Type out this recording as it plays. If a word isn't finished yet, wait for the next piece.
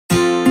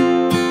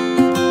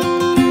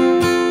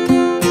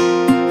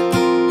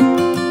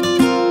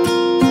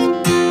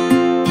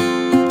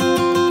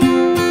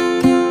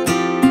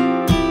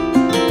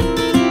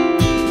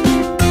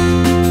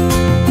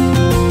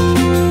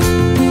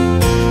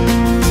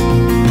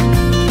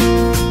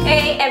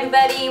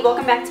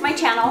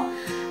channel.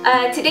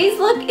 Today's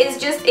look is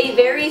just a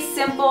very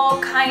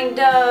simple kind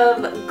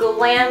of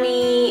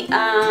glammy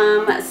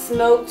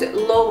smoked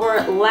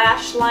lower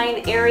lash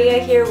line area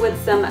here with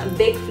some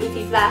big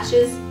floofy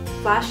lashes.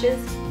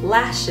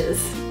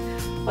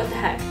 What the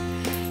heck?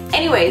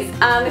 Anyways,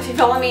 if you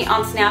follow me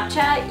on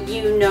Snapchat,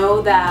 you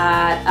know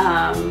that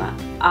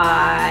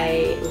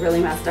I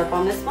really messed up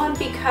on this one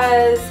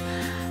because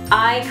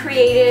I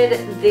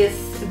created this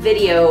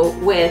video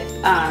with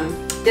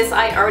this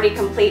eye already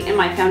complete and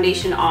my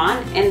foundation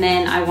on, and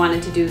then I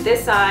wanted to do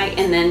this eye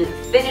and then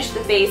finish the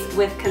face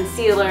with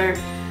concealer,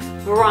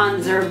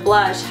 bronzer,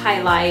 blush,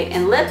 highlight,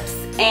 and lips,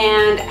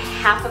 and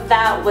half of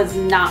that was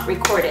not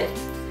recorded.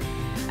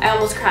 I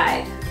almost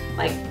cried,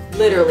 like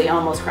literally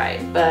almost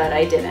cried, but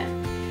I didn't.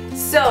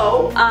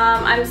 So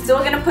I'm still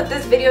gonna put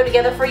this video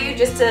together for you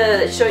just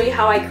to show you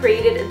how I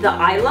created the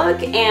eye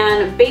look,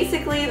 and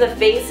basically the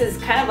face is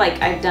kind of like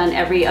I've done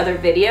every other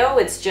video.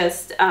 It's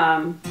just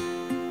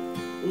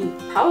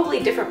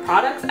probably different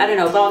products, I don't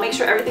know, but I'll make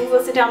sure everything's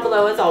listed down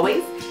below as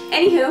always.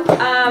 Anywho,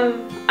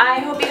 I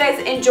hope you guys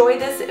enjoy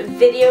this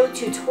video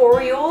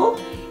tutorial,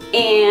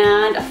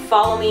 and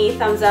follow me,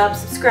 thumbs up,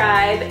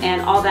 subscribe,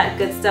 and all that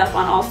good stuff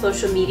on all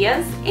social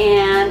medias.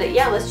 And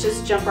yeah, let's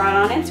just jump right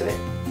on into it.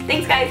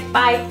 Thanks guys,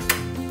 bye!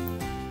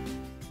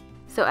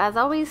 So as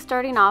always,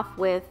 starting off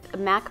with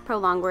MAC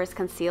Pro Longwear's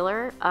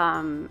concealer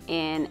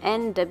in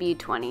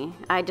NW20.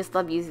 I just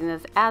love using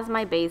this as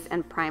my base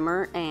and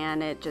primer,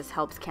 and it just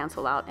helps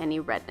cancel out any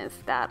redness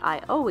that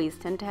I always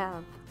tend to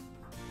have.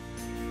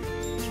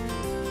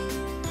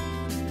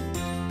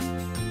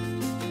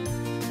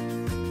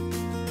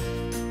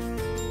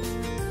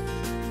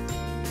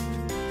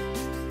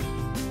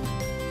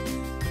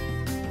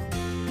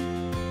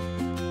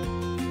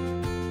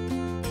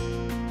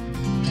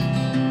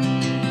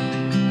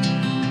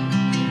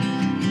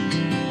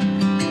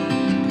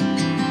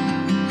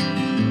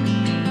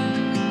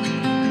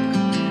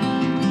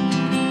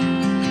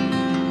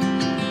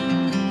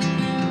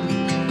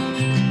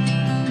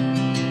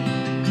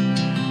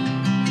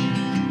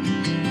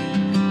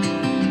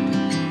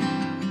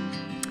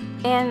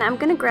 And I'm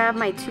going to grab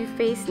my Too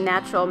Faced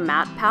Natural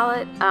Matte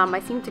Palette. I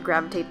seem to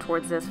gravitate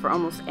towards this for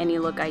almost any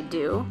look I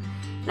do.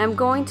 And I'm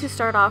going to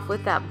start off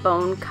with that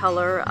bone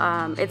color.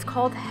 It's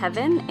called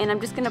Heaven, and I'm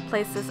just going to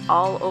place this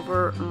all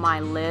over my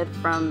lid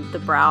from the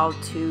brow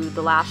to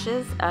the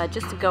lashes,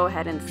 just to go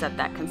ahead and set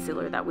that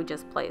concealer that we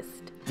just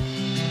placed.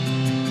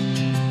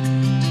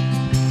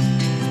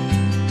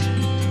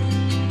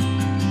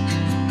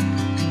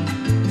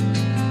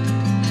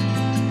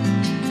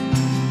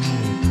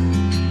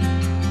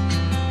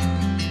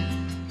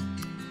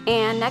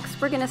 And next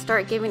we're going to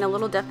start giving a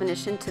little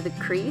definition to the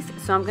crease.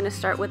 So I'm going to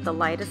start with the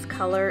lightest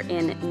color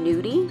in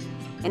Nudie,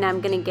 and I'm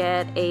going to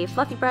get a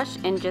fluffy brush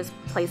and just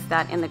place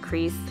that in the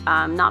crease,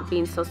 not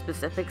being so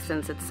specific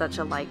since it's such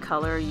a light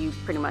color. You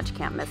pretty much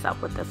can't mess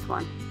up with this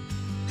one.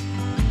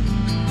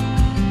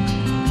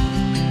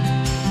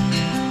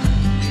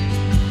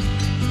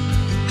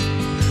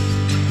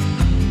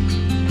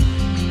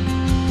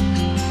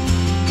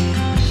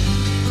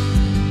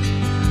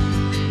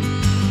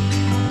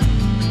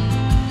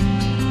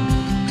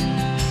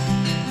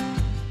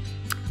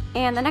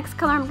 And the next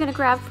color I'm going to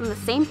grab from the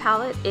same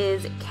palette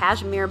is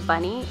Cashmere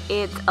Bunny.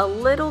 It's a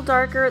little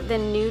darker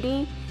than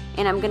Nudie,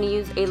 and I'm going to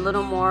use a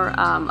little more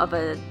of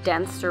a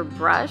denser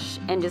brush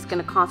and just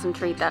going to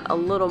concentrate that a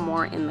little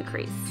more in the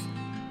crease.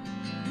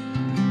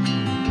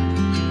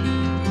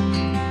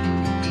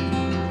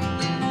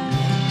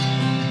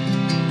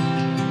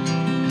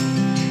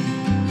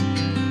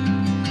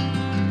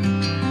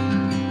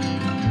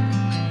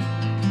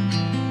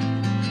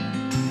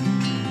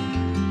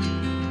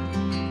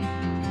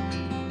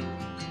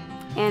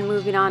 And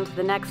moving on to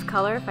the next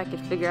color, if I could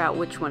figure out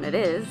which one it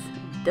is,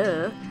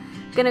 duh.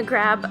 I'm gonna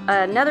grab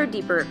another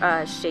deeper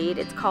shade.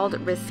 It's called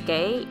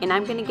Risque, and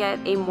I'm gonna get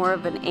a more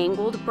of an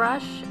angled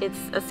brush. It's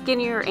a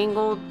skinnier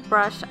angled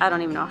brush. I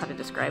don't even know how to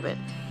describe it.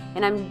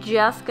 And I'm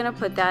just gonna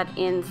put that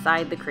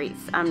inside the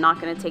crease. I'm not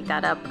gonna take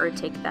that up or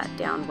take that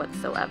down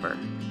whatsoever.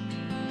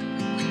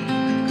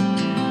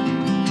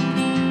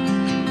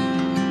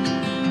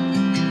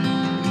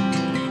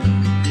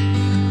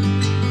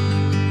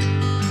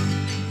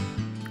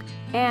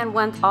 And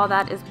once all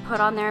that is put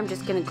on there, I'm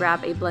just going to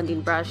grab a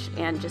blending brush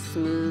and just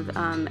smooth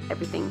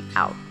everything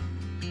out.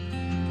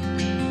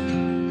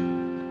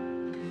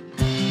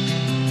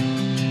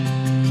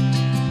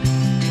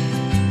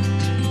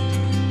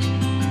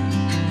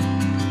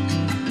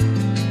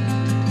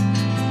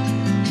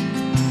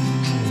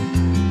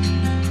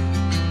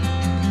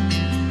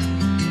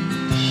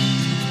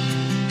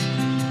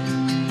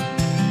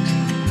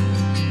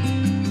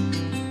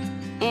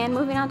 And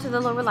moving on to the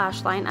lower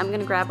lash line, I'm going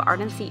to grab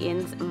Ardency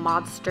Inn's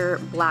Modster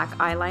Black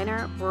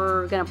Eyeliner.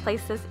 We're going to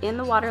place this in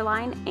the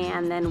waterline,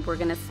 and then we're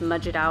going to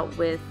smudge it out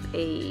with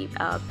a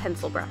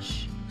pencil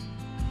brush.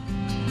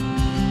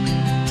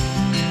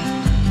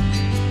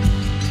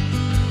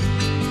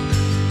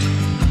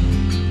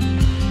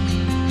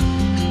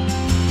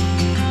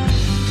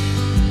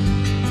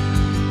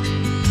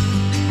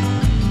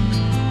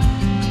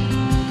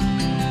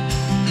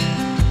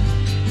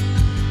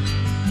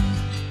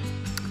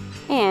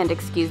 and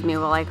excuse me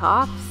while I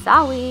cough.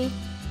 Sorry.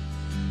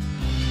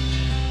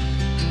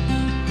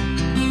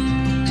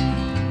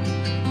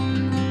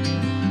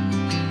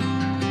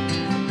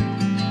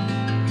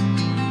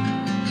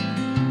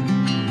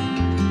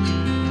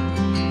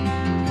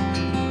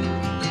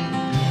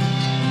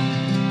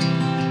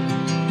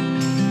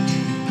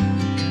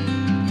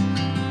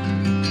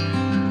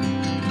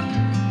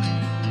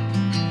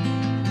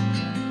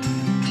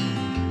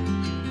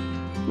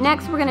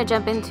 Next, we're going to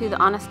jump into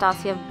the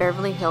Anastasia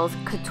Beverly Hills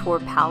Couture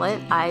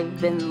palette. I've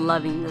been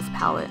loving this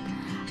palette.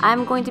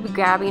 I'm going to be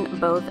grabbing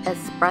both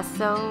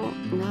espresso,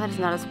 no, that is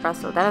not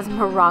espresso, that is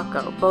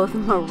Morocco, both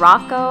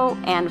Morocco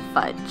and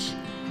fudge.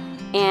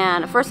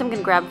 And first I'm going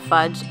to grab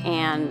fudge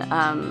and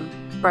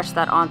brush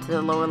that onto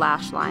the lower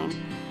lash line.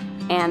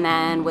 And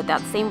then with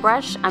that same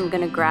brush, I'm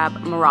going to grab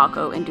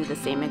Morocco and do the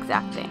same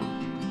exact thing.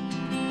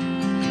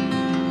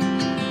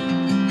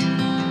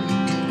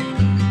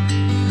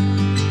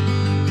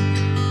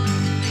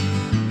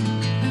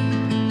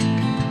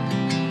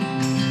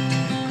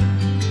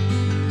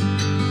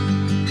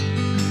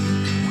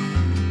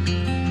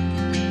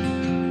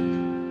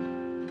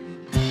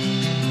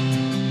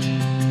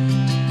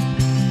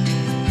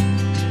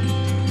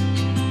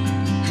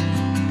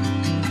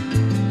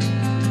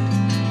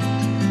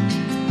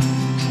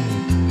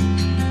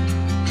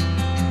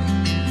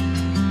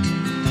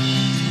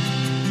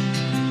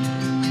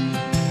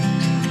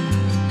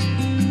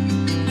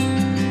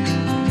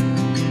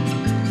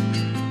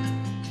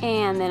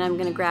 And then I'm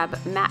going to grab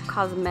MAC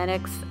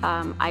Cosmetics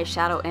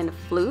eyeshadow in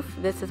Floof.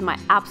 This is my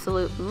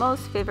absolute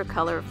most favorite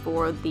color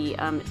for the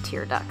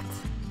tear duct.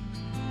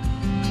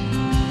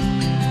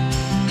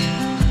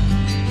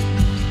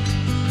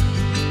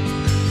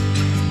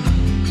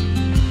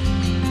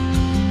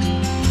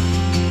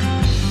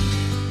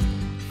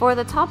 For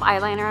the top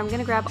eyeliner, I'm going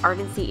to grab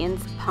Ardency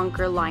Inn's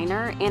Punker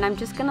liner, and I'm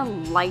just going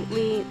to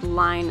lightly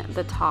line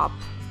the top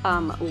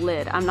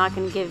lid. I'm not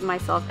going to give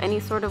myself any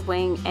sort of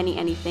wing,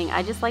 anything.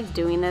 I just like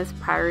doing this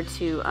prior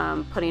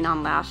to putting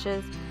on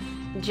lashes,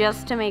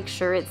 just to make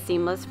sure it's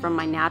seamless from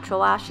my natural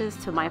lashes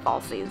to my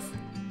falsies.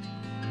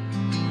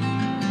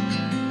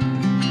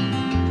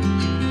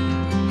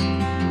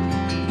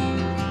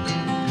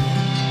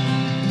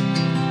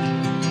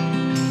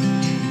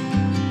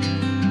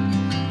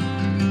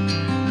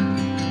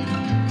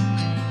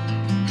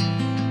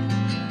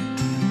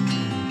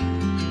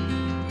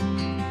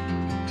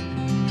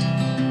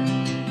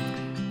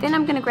 Then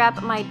I'm going to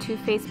grab my Too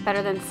Faced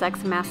Better Than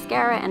Sex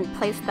mascara and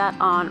place that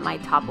on my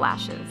top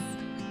lashes.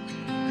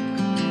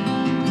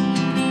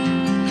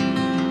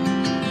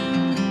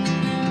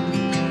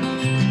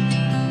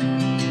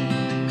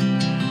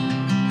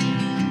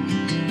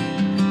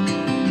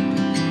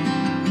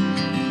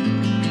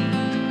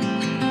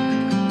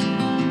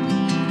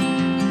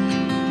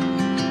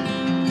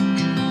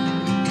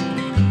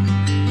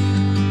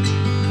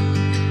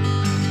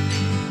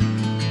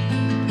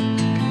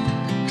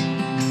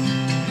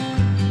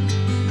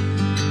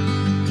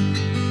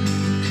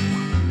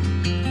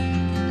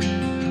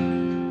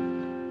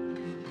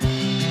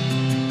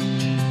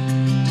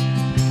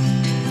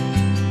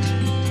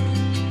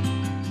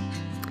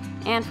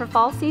 And for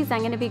falsies, I'm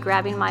going to be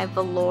grabbing my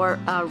Velour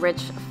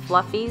Rich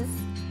Fluffies.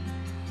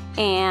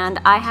 And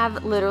I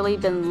have literally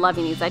been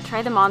loving these. I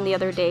tried them on the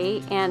other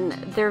day, and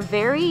they're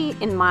very,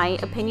 in my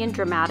opinion,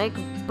 dramatic,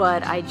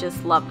 but I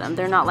just love them.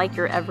 They're not like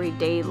your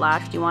everyday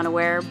lash you want to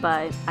wear,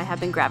 but I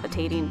have been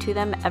gravitating to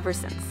them ever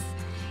since.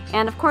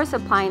 And of course,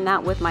 applying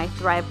that with my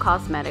Thrive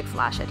Causemetics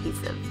lash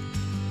adhesive.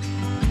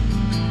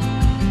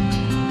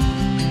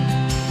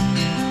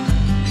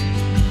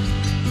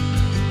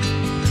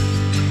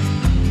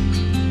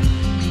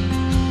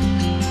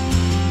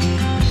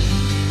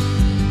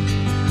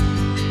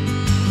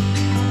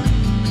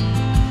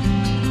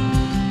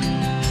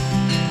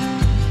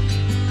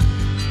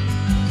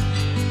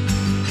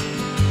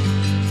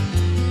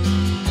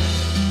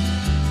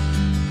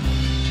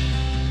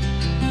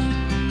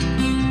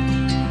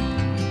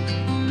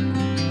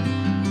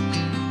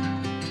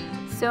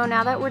 So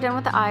now that we're done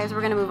with the eyes, we're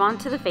going to move on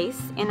to the face,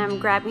 and I'm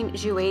grabbing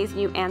Jouer's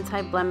new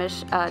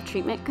Anti-Blemish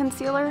Treatment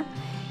Concealer.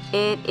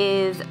 It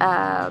is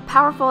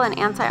powerful and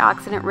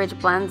antioxidant-rich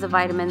blends of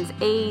vitamins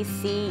A,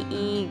 C,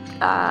 E,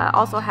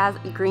 also has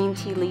green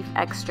tea leaf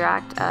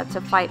extract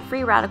to fight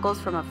free radicals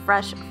from a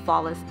fresh,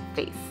 flawless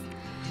face.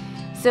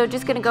 So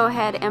just going to go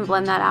ahead and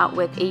blend that out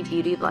with a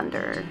beauty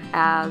blender,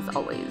 as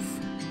always.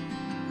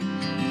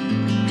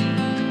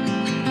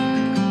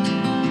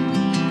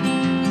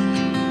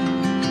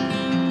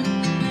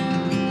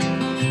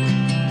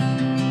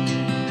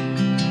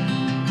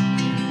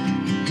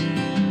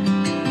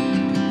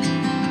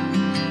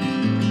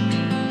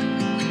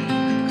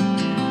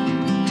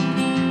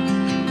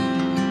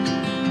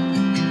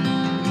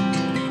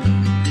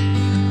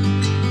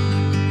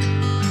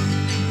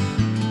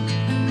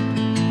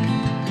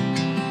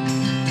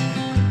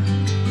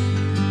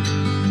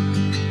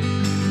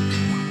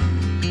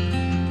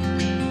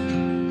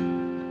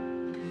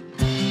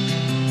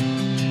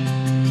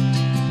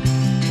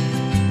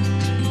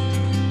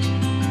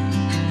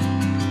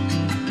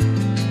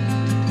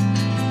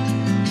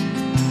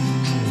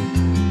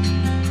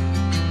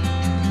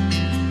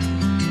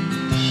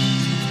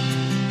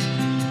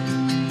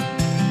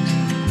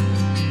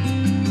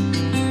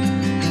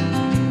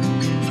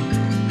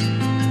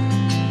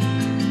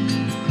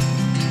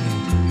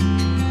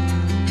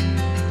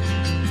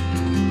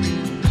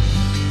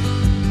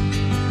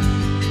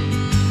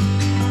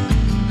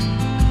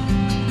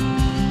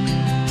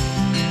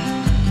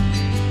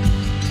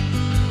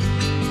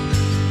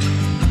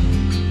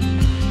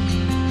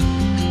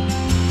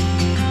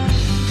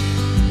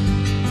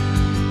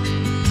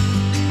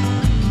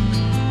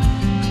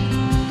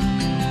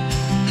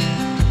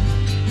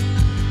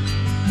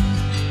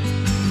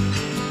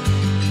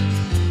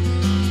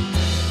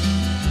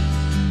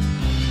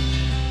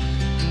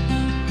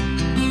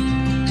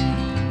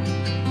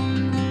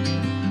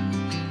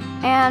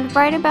 And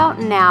right about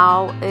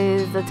now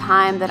is the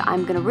time that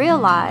I'm gonna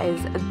realize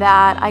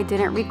that I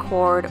didn't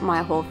record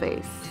my whole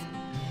face.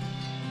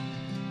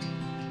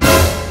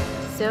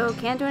 So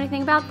can't do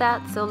anything about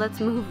that, so let's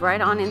move right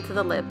on into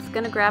the lips.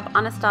 Gonna grab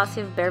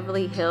Anastasia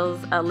Beverly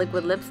Hills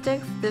liquid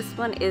lipsticks. This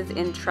one is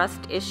in Trust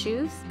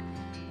Issues.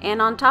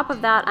 And on top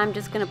of that, I'm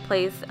just gonna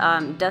place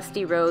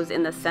Dusty Rose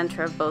in the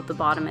center of both the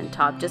bottom and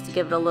top, just to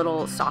give it a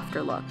little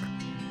softer look.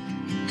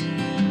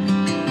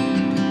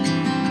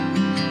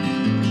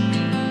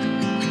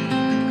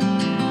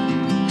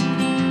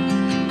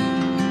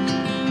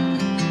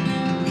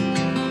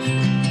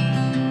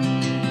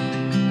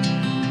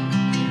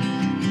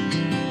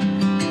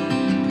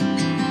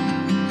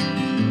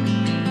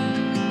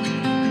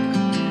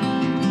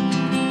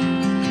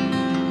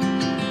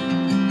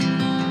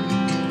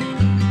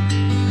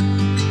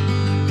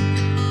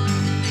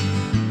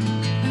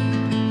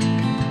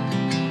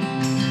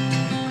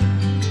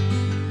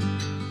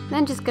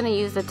 I'm just going to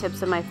use the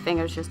tips of my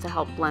fingers just to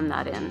help blend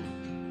that in.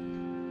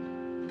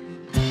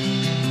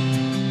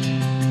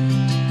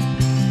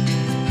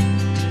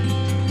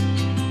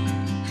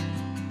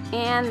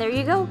 And there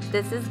you go.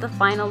 This is the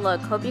final look.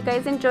 Hope you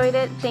guys enjoyed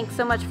it. Thanks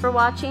so much for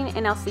watching,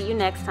 and I'll see you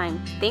next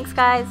time. Thanks,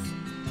 guys.